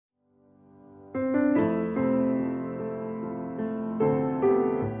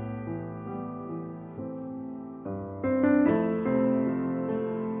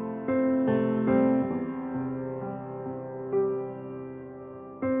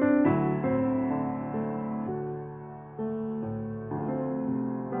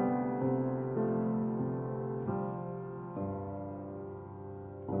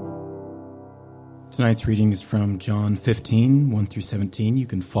Tonight's reading is from John 15, 1 through 17. You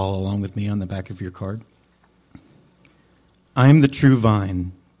can follow along with me on the back of your card. I am the true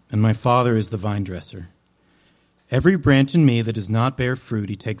vine, and my Father is the vine dresser. Every branch in me that does not bear fruit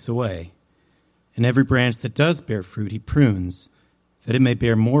he takes away, and every branch that does bear fruit he prunes, that it may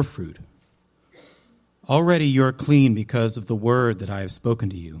bear more fruit. Already you are clean because of the word that I have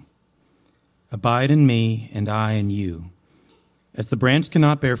spoken to you. Abide in me, and I in you. As the branch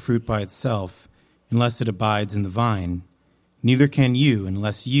cannot bear fruit by itself, unless it abides in the vine, neither can you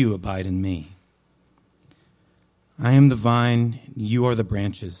unless you abide in me. I am the vine, you are the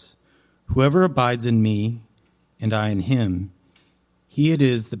branches. Whoever abides in me, and I in him, he it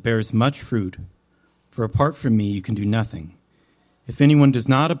is that bears much fruit, for apart from me you can do nothing. If anyone does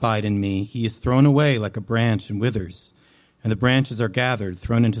not abide in me, he is thrown away like a branch and withers, and the branches are gathered,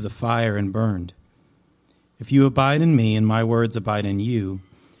 thrown into the fire, and burned. If you abide in me, and my words abide in you,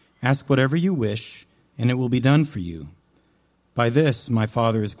 ask whatever you wish, and it will be done for you. By this my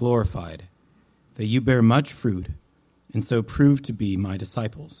Father is glorified, that you bear much fruit, and so prove to be my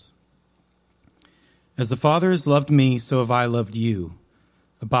disciples. As the Father has loved me, so have I loved you.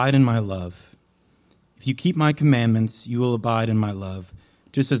 Abide in my love. If you keep my commandments, you will abide in my love,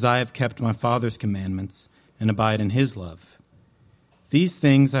 just as I have kept my Father's commandments and abide in his love. These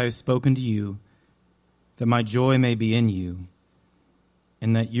things I have spoken to you, that my joy may be in you,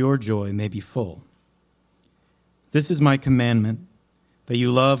 and that your joy may be full. This is my commandment, that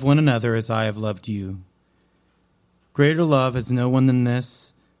you love one another as I have loved you. Greater love has no one than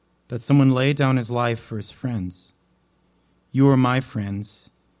this, that someone lay down his life for his friends. You are my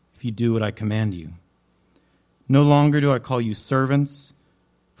friends, if you do what I command you. No longer do I call you servants,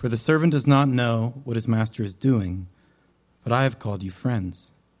 for the servant does not know what his master is doing, but I have called you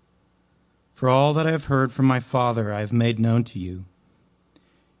friends. For all that I have heard from my Father I have made known to you.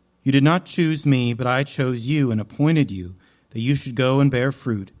 You did not choose me, but I chose you and appointed you, that you should go and bear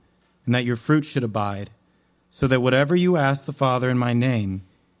fruit, and that your fruit should abide, so that whatever you ask the Father in my name,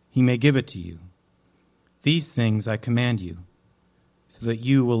 he may give it to you. These things I command you, so that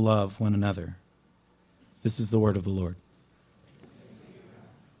you will love one another. This is the word of the Lord.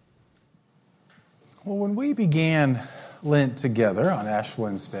 Well, when we began Lent together on Ash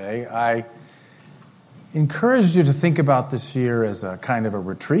Wednesday, I encouraged you to think about this year as a kind of a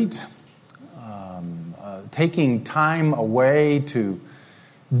retreat, taking time away to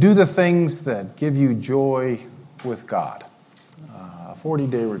do the things that give you joy with God, a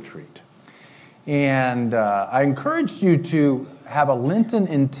 40-day retreat. And I encouraged you to have a Lenten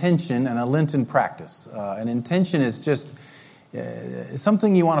intention and a Lenten practice. An intention is just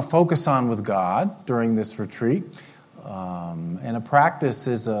something you want to focus on with God during this retreat. And a practice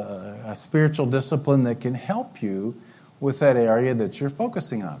is a spiritual discipline that can help you with that area that you're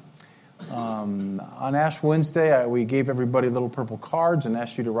focusing on. On Ash Wednesday, we gave everybody little purple cards and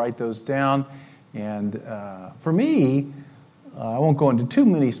asked you to write those down. And for me, I won't go into too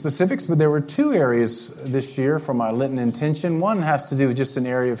many specifics, but there were two areas this year for my Lenten intention. One has to do with just an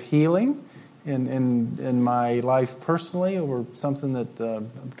area of healing in my life personally over something that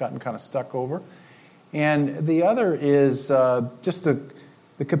I've gotten kind of stuck over. And the other is just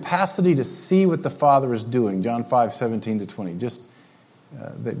the capacity to see what the Father is doing, John 5:17-20. Just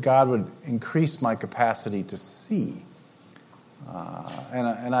that God would increase my capacity to see.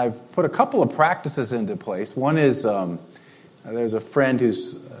 And I've put a couple of practices into place. One is there's a friend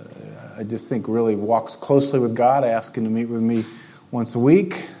who's, I just think, really walks closely with God. I ask him to meet with me once a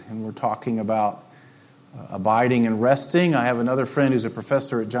week, and we're talking about abiding and resting. I have another friend who's a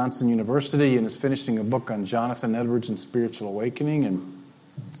professor at Johnson University and is finishing a book on Jonathan Edwards and spiritual awakening and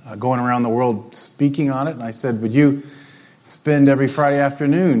going around the world speaking on it. And I said, would you spend every Friday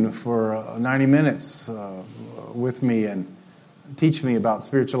afternoon for 90 minutes with me and teach me about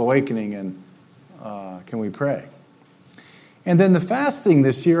spiritual awakening, and can we pray? And then the fasting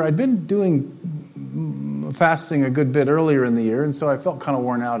this year, I'd been doing fasting a good bit earlier in the year, and so I felt kind of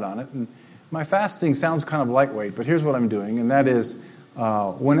worn out on it. And my fasting sounds kind of lightweight, but here's what I'm doing, and that is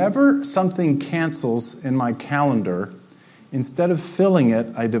whenever something cancels in my calendar, instead of filling it,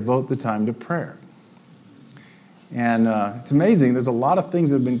 I devote the time to prayer. And it's amazing, there's a lot of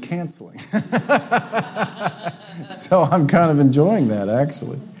things that have been canceling. So I'm kind of enjoying that,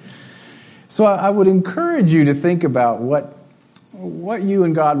 actually. So I would encourage you to think about what you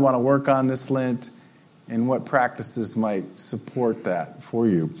and God want to work on this Lent and what practices might support that for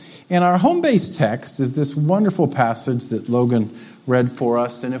you. And our home-based text is this wonderful passage that Logan read for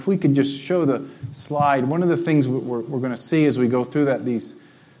us. And if we could just show the slide, one of the things we're going to see as we go through these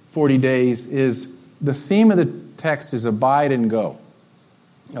 40 days is the theme of the text is abide and go.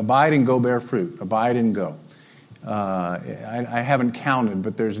 Abide and go bear fruit. Abide and go. I haven't counted,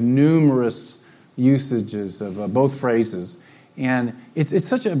 but there's numerous usages of both phrases, and it's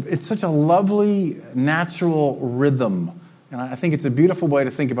such a lovely natural rhythm, and I think it's a beautiful way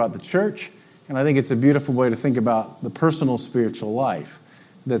to think about the church, and I think it's a beautiful way to think about the personal spiritual life.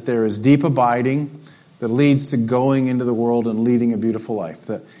 That there is deep abiding that leads to going into the world and leading a beautiful life.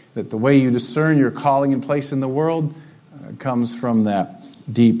 That the way you discern your calling and place in the world comes from that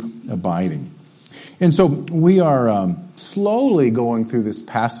deep abiding. And so we are slowly going through this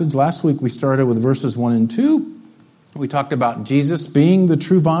passage. Last week we started with verses 1 and 2. We talked about Jesus being the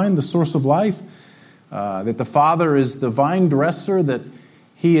true vine, the source of life, that the Father is the vine dresser, that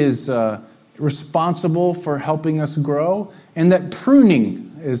He is responsible for helping us grow, and that pruning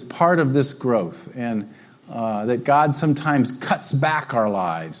is part of this growth, and that God sometimes cuts back our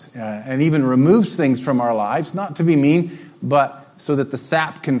lives and even removes things from our lives, not to be mean, but so that the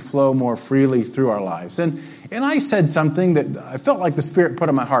sap can flow more freely through our lives. And I said something that I felt like the Spirit put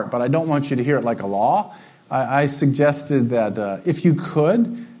in my heart, but I don't want you to hear it like a law. I suggested that if you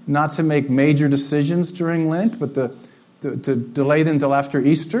could, not to make major decisions during Lent, but to delay them till after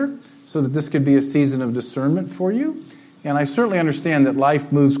Easter, so that this could be a season of discernment for you. And I certainly understand that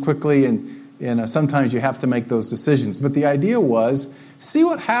life moves quickly and sometimes you have to make those decisions. But the idea was, see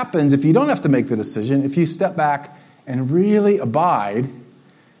what happens if you don't have to make the decision, if you step back and really abide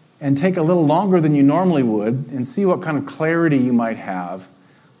and take a little longer than you normally would and see what kind of clarity you might have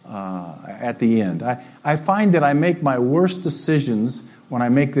at the end. I find that I make my worst decisions when I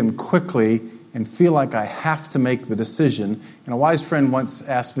make them quickly and feel like I have to make the decision. And a wise friend once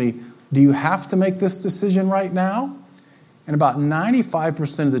asked me, do you have to make this decision right now? And about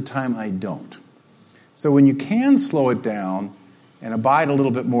 95% of the time, I don't. So when you can slow it down and abide a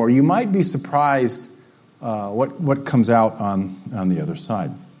little bit more, you might be surprised what comes out on the other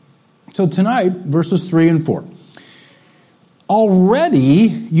side. So tonight, verses 3 and 4. Already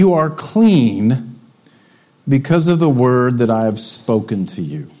you are clean because of the word that I have spoken to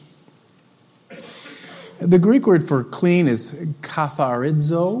you. The Greek word for clean is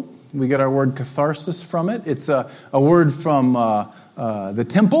katharizo. We get our word catharsis from it. It's a word from the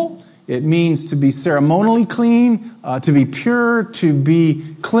temple. It means to be ceremonially clean, to be pure, to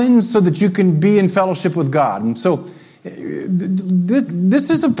be cleansed so that you can be in fellowship with God. And so this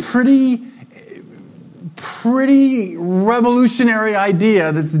is a pretty revolutionary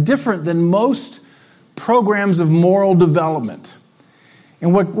idea that's different than most programs of moral development.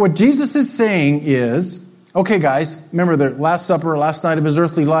 And what Jesus is saying is, okay, guys, remember their Last Supper, last night of his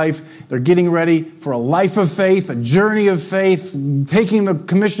earthly life. They're getting ready for a life of faith, a journey of faith, taking the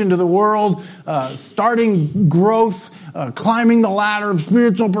commission to the world, starting growth, climbing the ladder of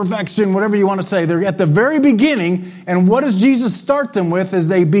spiritual perfection, whatever you want to say. They're at the very beginning, and what does Jesus start them with as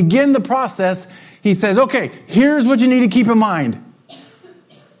they begin the process? He says, okay, here's what you need to keep in mind.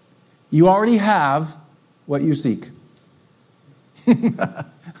 You already have what you seek.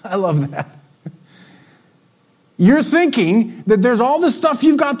 I love that. You're thinking that there's all this stuff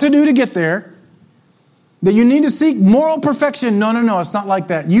you've got to do to get there, that you need to seek moral perfection. No, it's not like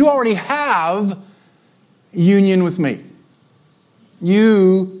that. You already have union with me.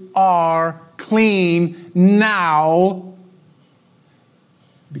 You are clean now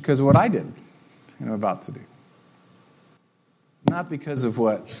because of what I did and I'm about to do. Not because of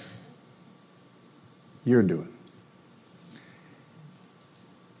what you're doing.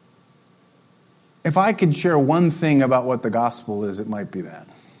 If I could share one thing about what the gospel is, it might be that.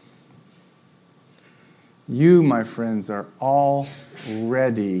 You, my friends, are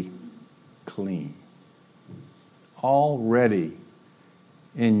already clean. Already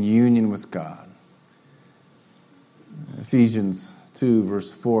in union with God. Ephesians 2,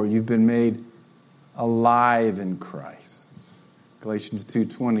 verse 4, you've been made alive in Christ. Galatians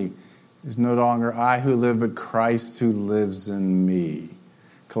 2:20, it's no longer I who live, but Christ who lives in me.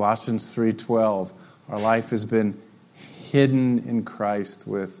 Colossians 3:12, our life has been hidden in Christ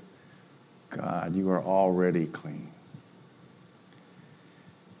with God. You are already clean.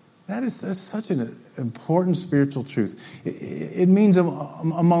 That's such an important spiritual truth. It means,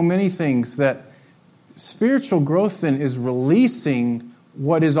 among many things, that spiritual growth then is releasing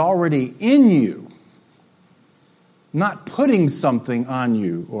what is already in you, not putting something on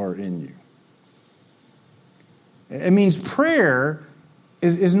you or in you. It means prayer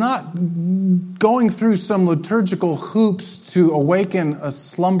is not going through some liturgical hoops to awaken a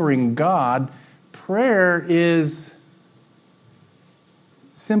slumbering God. Prayer is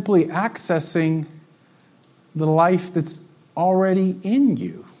simply accessing the life that's already in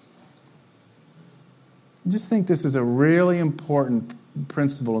you. I just think this is a really important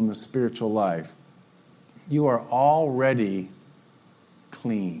principle in the spiritual life. You are already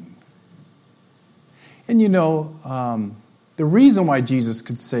clean. And you know, the reason why Jesus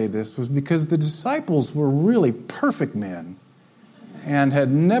could say this was because the disciples were really perfect men and had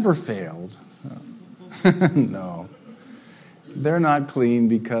never failed. No. They're not clean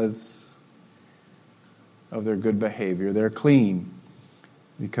because of their good behavior. They're clean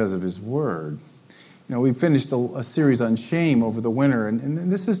because of His Word. You know, we finished a series on shame over the winter,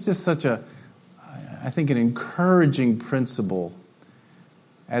 and this is just such a, I think, an encouraging principle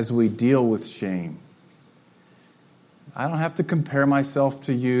as we deal with shame. I don't have to compare myself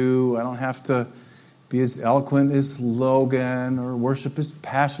to you. I don't have to be as eloquent as Logan or worship as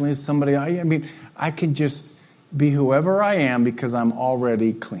passionately as somebody. I mean, I can just be whoever I am because I'm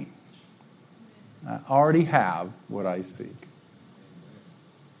already clean. I already have what I seek.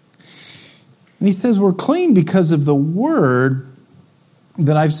 And he says we're clean because of the word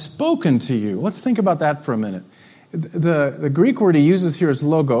that I've spoken to you. Let's think about that for a minute. The Greek word he uses here is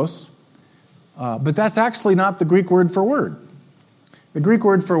logos, but that's actually not the Greek word for word. The Greek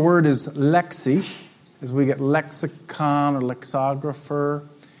word for word is lexi, as we get lexicon or lexicographer.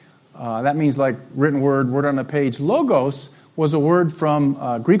 That means like written word on a page. Logos was a word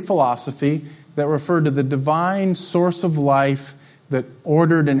from Greek philosophy that referred to the divine source of life that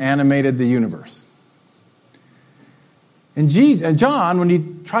ordered and animated the universe. And John, when he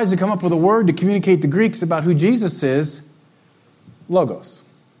tries to come up with a word to communicate to Greeks about who Jesus is, logos.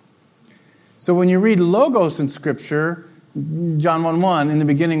 So when you read logos in Scripture, John 1:1, in the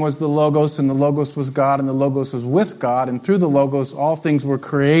beginning was the Logos, and the Logos was God, and the Logos was with God, and through the Logos all things were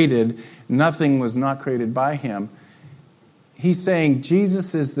created. Nothing was not created by Him. He's saying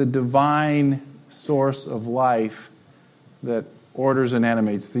Jesus is the divine source of life that orders and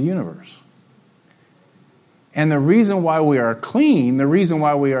animates the universe. And the reason why we are clean, the reason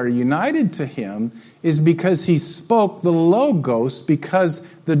why we are united to Him, is because He spoke the Logos, because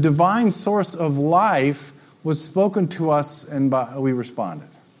the divine source of life was spoken to us and we responded.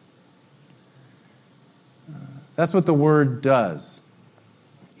 That's what the Word does.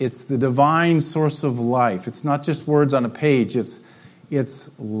 It's the divine source of life. It's not just words on a page, it's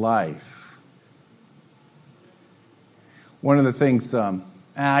life. One of the things,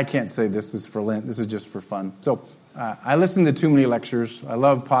 I can't say this is for Lent, this is just for fun. So I listen to too many lectures. I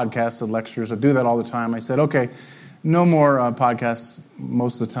love podcasts and lectures. I do that all the time. I said, okay, no more podcasts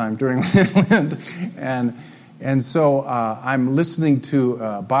most of the time during Lent. And so I'm listening to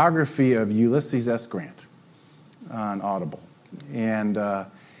a biography of Ulysses S. Grant on Audible. And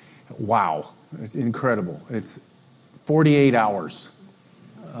wow, it's incredible. It's 48 hours.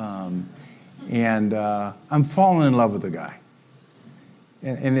 And I'm falling in love with the guy.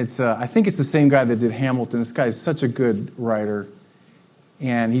 And it's I think it's the same guy that did Hamilton. This guy is such a good writer.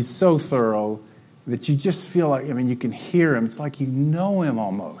 And he's so thorough that you just feel like, I mean, you can hear him. It's like you know him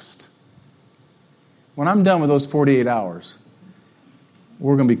almost. When I'm done with those 48 hours,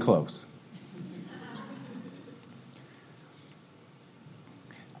 we're going to be close.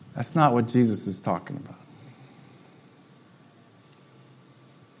 That's not what Jesus is talking about.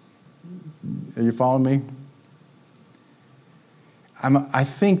 Are you following me? I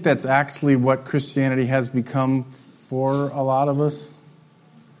think that's actually what Christianity has become for a lot of us.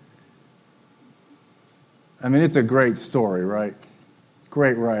 I mean, it's a great story, right?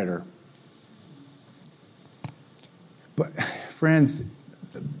 Great writer. But, friends,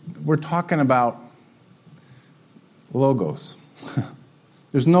 we're talking about logos.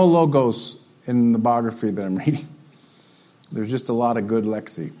 There's no logos in the biography that I'm reading. There's just a lot of good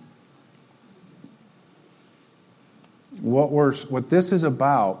lexi. What this is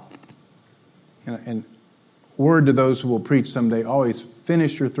about, and word to those who will preach someday, always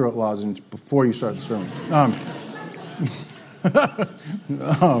finish your throat lozenge before you start the sermon.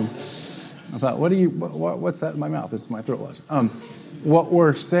 I thought, what's that in my mouth? It's my throat lozenge. What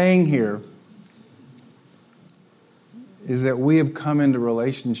we're saying here is that we have come into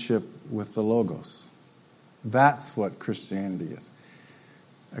relationship with the Logos. That's what Christianity is.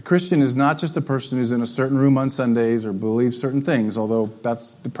 A Christian is not just a person who's in a certain room on Sundays or believes certain things, although that's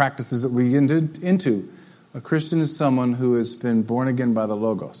the practices that we get into. A Christian is someone who has been born again by the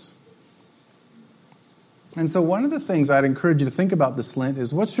Logos. And so one of the things I'd encourage you to think about this Lent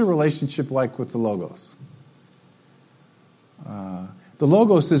is, what's your relationship like with the Logos? The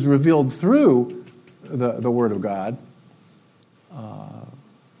Logos is revealed through the Word of God,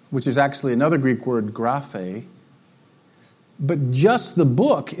 which is actually another Greek word, graphe. But just the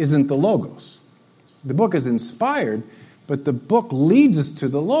book isn't the Logos. The book is inspired, but the book leads us to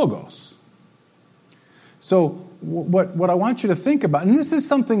the Logos. So what I want you to think about, and this is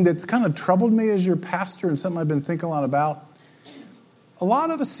something that's kind of troubled me as your pastor and something I've been thinking a lot about. A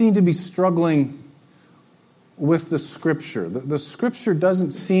lot of us seem to be struggling with the Scripture. The Scripture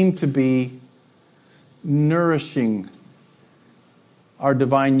doesn't seem to be nourishing our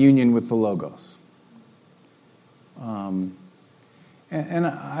divine union with the Logos. And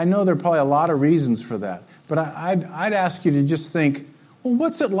I know there are probably a lot of reasons for that, but I'd ask you to just think, well,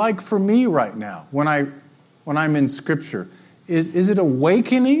 what's it like for me right now when I'm in Scripture? Is it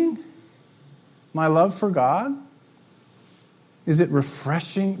awakening my love for God? Is it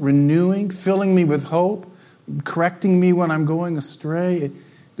refreshing, renewing, filling me with hope, correcting me when I'm going astray?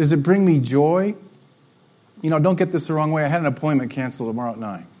 Does it bring me joy? Don't get this the wrong way. I had an appointment canceled tomorrow at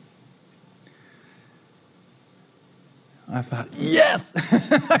 9. I thought, yes!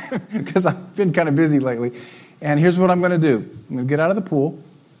 Because I've been kind of busy lately. And here's what I'm going to do. I'm going to get out of the pool.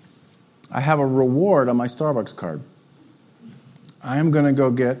 I have a reward on my Starbucks card. I am going to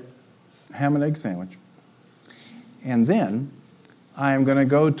go get a ham and egg sandwich. And then I am going to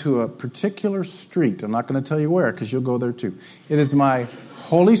go to a particular street. I'm not going to tell you where because you'll go there too. It is my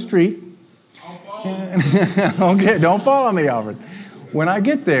holy street. Okay, don't follow me, Alfred. When I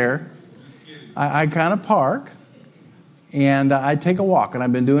get there, I kind of park and I take a walk. And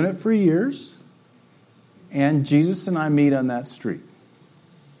I've been doing it for years. And Jesus and I meet on that street.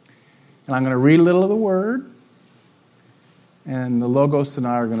 And I'm going to read a little of the Word. And the Logos and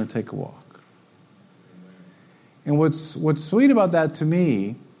I are going to take a walk. And what's sweet about that to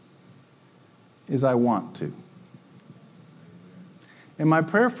me is I want to. And my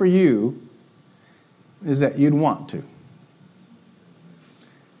prayer for you is that you'd want to.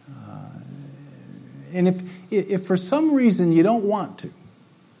 And if for some reason you don't want to,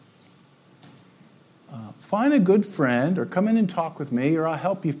 find a good friend or come in and talk with me or I'll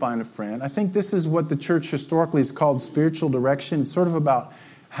help you find a friend. I think this is what the church historically has called spiritual direction. It's sort of about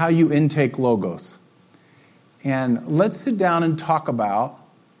how you intake Logos. And let's sit down and talk about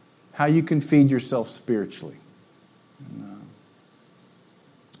how you can feed yourself spiritually.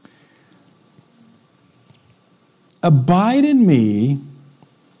 Abide in me,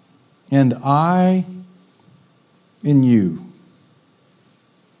 and I in you.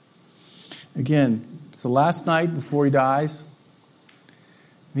 Again, it's the last night before he dies.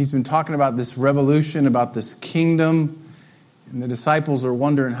 He's been talking about this revolution, about this kingdom. And the disciples are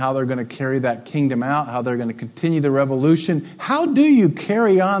wondering how they're going to carry that kingdom out, how they're going to continue the revolution. How do you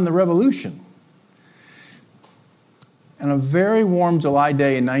carry on the revolution? On a very warm July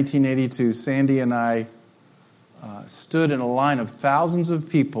day in 1982, Sandy and I stood in a line of thousands of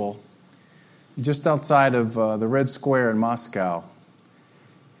people just outside of the Red Square in Moscow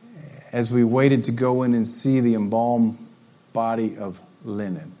as we waited to go in and see the embalmed body of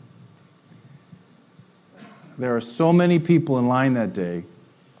Lenin. There are so many people in line that day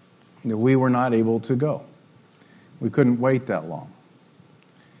that we were not able to go. We couldn't wait that long.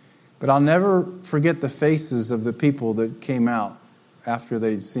 But I'll never forget the faces of the people that came out after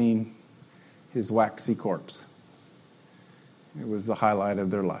they'd seen his waxy corpse. It was the highlight of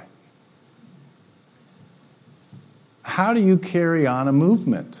their life. How do you carry on a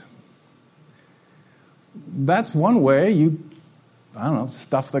movement? That's one way.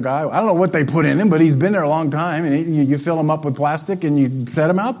 Stuff the guy. I don't know what they put in him, but he's been there a long time. And you fill him up with plastic and you set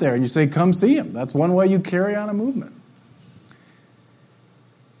him out there and you say, come see him. That's one way you carry on a movement.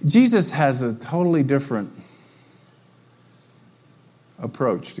 Jesus has a totally different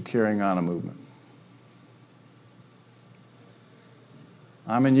approach to carrying on a movement.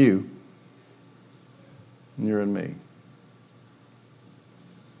 I'm in you, and you're in me.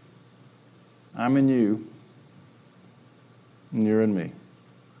 I'm in you, and you're in me.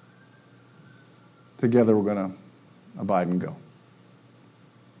 Together we're going to abide and go.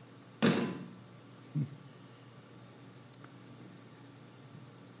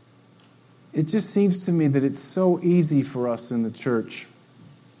 It just seems to me that it's so easy for us in the church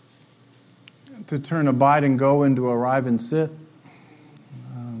to turn abide and go into arrive and sit.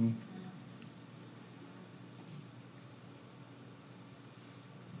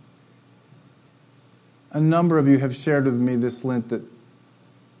 A number of you have shared with me this Lent that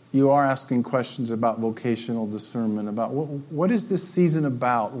you are asking questions about vocational discernment, about what is this season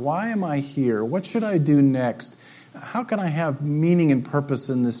about? Why am I here? What should I do next? How can I have meaning and purpose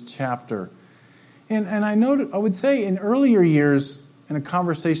in this chapter? And I would say in earlier years, in a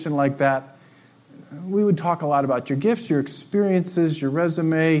conversation like that, we would talk a lot about your gifts, your experiences, your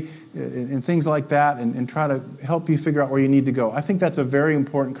resume, and things like that, and try to help you figure out where you need to go. I think that's a very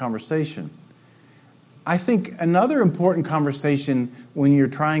important conversation. I think another important conversation when you're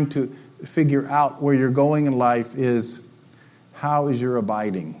trying to figure out where you're going in life is, how is your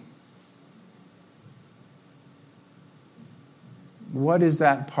abiding? What is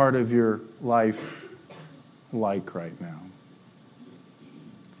that part of your life like right now?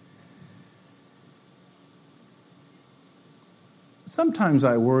 Sometimes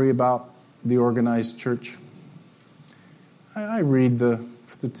I worry about the organized church. I read the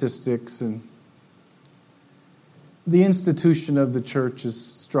statistics, and the institution of the church is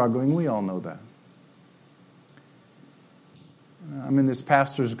struggling. We all know that. I'm in this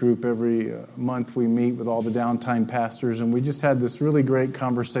pastors group. Every month we meet with all the downtown pastors, and we just had this really great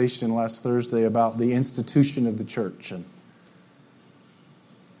conversation last Thursday about the institution of the church. And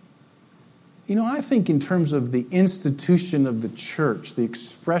I think in terms of the institution of the church, the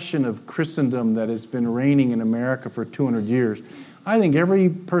expression of Christendom that has been reigning in America for 200 years, I think every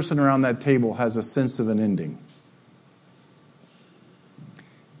person around that table has a sense of an ending.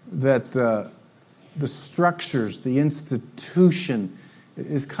 That the structures, the institution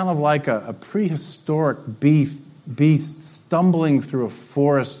is kind of like a prehistoric beast stumbling through a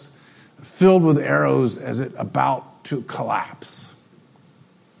forest filled with arrows as it about to collapse.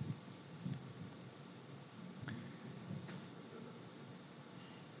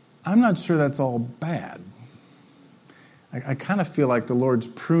 I'm not sure that's all bad. I kind of feel like the Lord's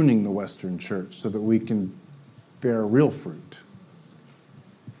pruning the Western church so that we can bear real fruit.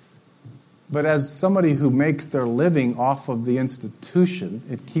 But as somebody who makes their living off of the institution,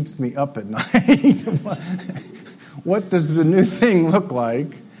 it keeps me up at night. What does the new thing look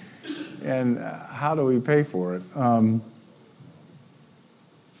like? And how do we pay for it?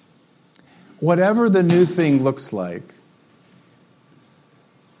 Whatever the new thing looks like,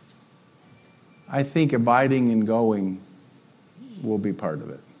 I think abiding and going will be part of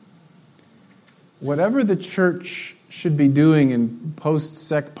it. Whatever the church should be doing in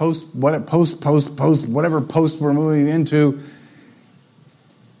whatever post we're moving into,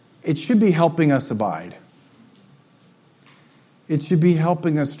 it should be helping us abide. It should be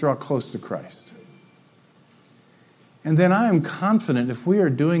helping us draw close to Christ. And then I am confident if we are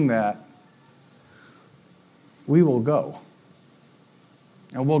doing that, we will go.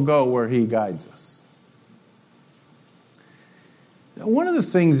 And we'll go where He guides us. One of the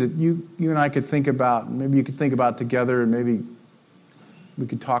things that you and I could think about, maybe you could think about together, and maybe we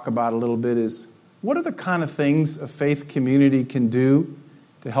could talk about a little bit, is what are the kind of things a faith community can do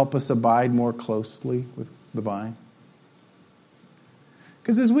to help us abide more closely with the vine?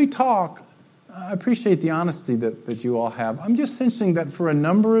 Because as we talk, I appreciate the honesty that you all have. I'm just sensing that for a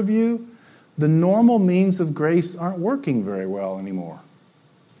number of you, the normal means of grace aren't working very well anymore.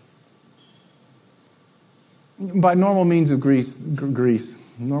 By normal means of grease,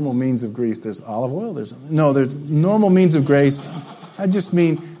 normal means of grease, there's olive oil. There's normal means of grace. I just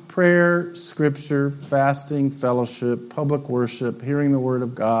mean prayer, scripture, fasting, fellowship, public worship, hearing the word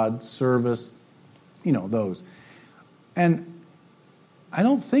of God, service, those. And I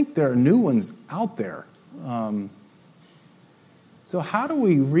don't think there are new ones out there. So how do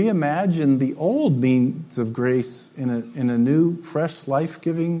we reimagine the old means of grace in a new, fresh,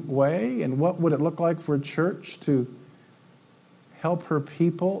 life-giving way? And what would it look like for a church to help her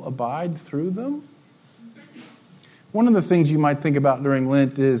people abide through them? One of the things you might think about during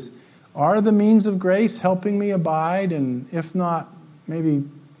Lent is, are the means of grace helping me abide? And if not, maybe,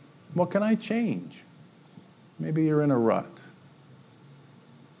 what can I change? Maybe you're in a rut.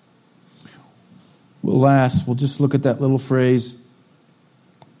 We'll just look at that little phrase.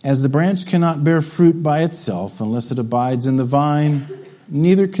 As the branch cannot bear fruit by itself unless it abides in the vine,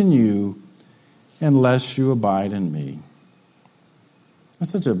 neither can you unless you abide in me.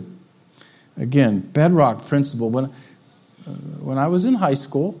 That's such a, again, bedrock principle. When I was in high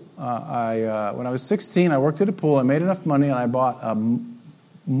school, when I was 16, I worked at a pool. I made enough money, and I bought a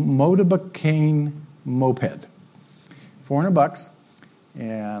Motorbike moped, $400,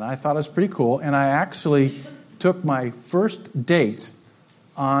 and I thought it was pretty cool. And I actually took my first date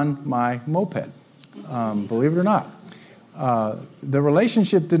on my moped, believe it or not. The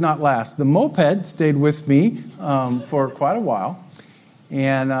relationship did not last. The moped stayed with me for quite a while,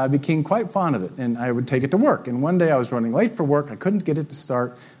 and I became quite fond of it, and I would take it to work. And one day I was running late for work. I couldn't get it to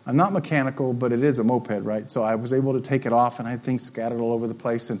start. I'm not mechanical, but it is a moped, right? So I was able to take it off, and I had things scattered all over the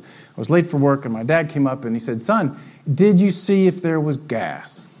place, and I was late for work, and my dad came up, and he said, "Son, did you see if there was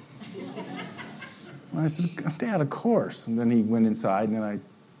gas?" And I said, "Dad, of course." And then he went inside, and then I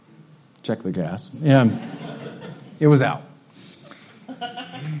checked the gas. And it was out.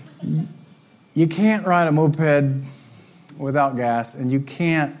 You can't ride a moped without gas, and you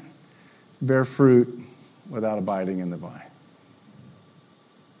can't bear fruit without abiding in the vine.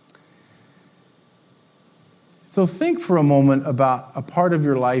 So think for a moment about a part of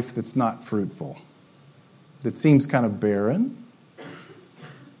your life that's not fruitful, that seems kind of barren.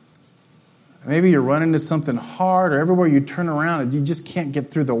 Maybe you're running into something hard, or everywhere you turn around, you just can't get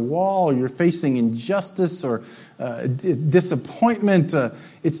through the wall, or you're facing injustice or disappointment.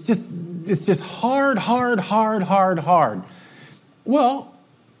 It's just hard. Well,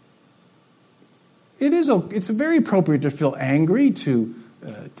 it's very appropriate to feel angry, to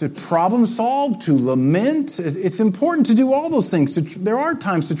problem solve, to lament. It's important to do all those things. There are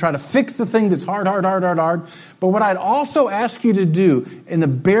times to try to fix the thing that's hard. But what I'd also ask you to do in the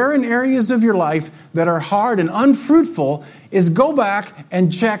barren areas of your life that are hard and unfruitful is go back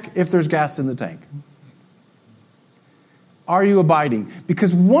and check if there's gas in the tank. Are you abiding?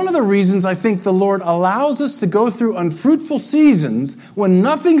 Because one of the reasons I think the Lord allows us to go through unfruitful seasons when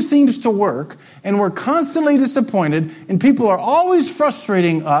nothing seems to work and we're constantly disappointed and people are always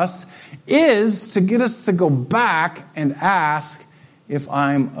frustrating us is to get us to go back and ask if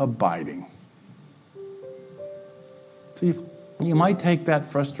I'm abiding. So you might take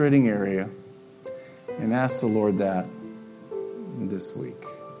that frustrating area and ask the Lord that this week.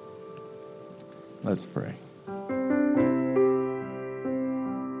 Let's pray.